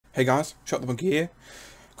Hey guys, Shot the Monkey here.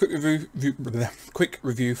 Quick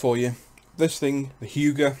review for you. This thing, the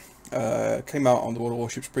Hyuga, came out on the World of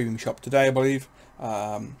Warships premium shop today, I believe.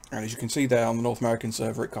 And as you can see there on the North American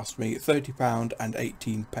server, it cost me £30 and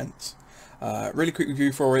 18 pence. Really quick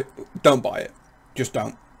review for it. Don't buy it. Just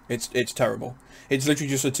don't. It's terrible. It's literally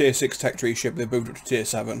just a tier 6 tech tree ship. They moved up to tier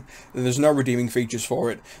 7. And there's no redeeming features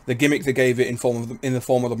for it. The gimmick they gave it in the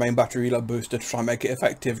form of the main battery reload booster to try and make it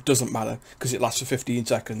effective doesn't matter, because it lasts for 15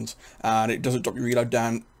 seconds and it doesn't drop your reload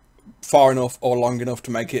down far enough or long enough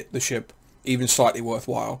to make it the ship even slightly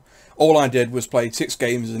worthwhile. All I did was play 6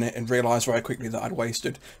 games in it and realised very quickly that I'd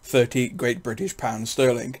wasted 30 Great British pounds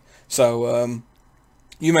sterling. So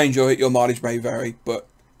you may enjoy it, your mileage may vary, but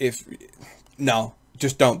no,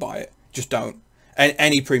 just don't buy it. Just don't.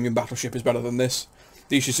 Any premium battleship is better than this.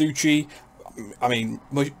 The Ishizuchi, I mean,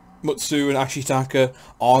 Mutsu and Ashitaka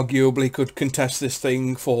arguably could contest this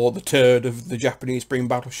thing for the turd of the Japanese premium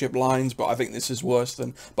battleship lines, but I think this is worse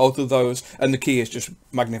than both of those, and the key is just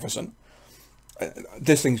magnificent.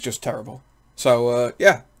 This thing's just terrible. So,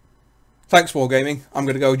 yeah. Thanks, Wargaming. I'm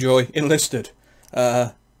going to go enjoy Enlisted.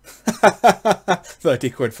 30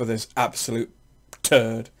 quid for this absolute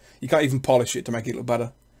turd. You can't even polish it to make it look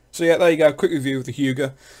better. So yeah, there you go. Quick review of the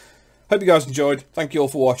Hyuga. Hope you guys enjoyed. Thank you all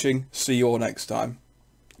for watching. See you all next time.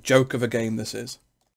 Joke of a game this is.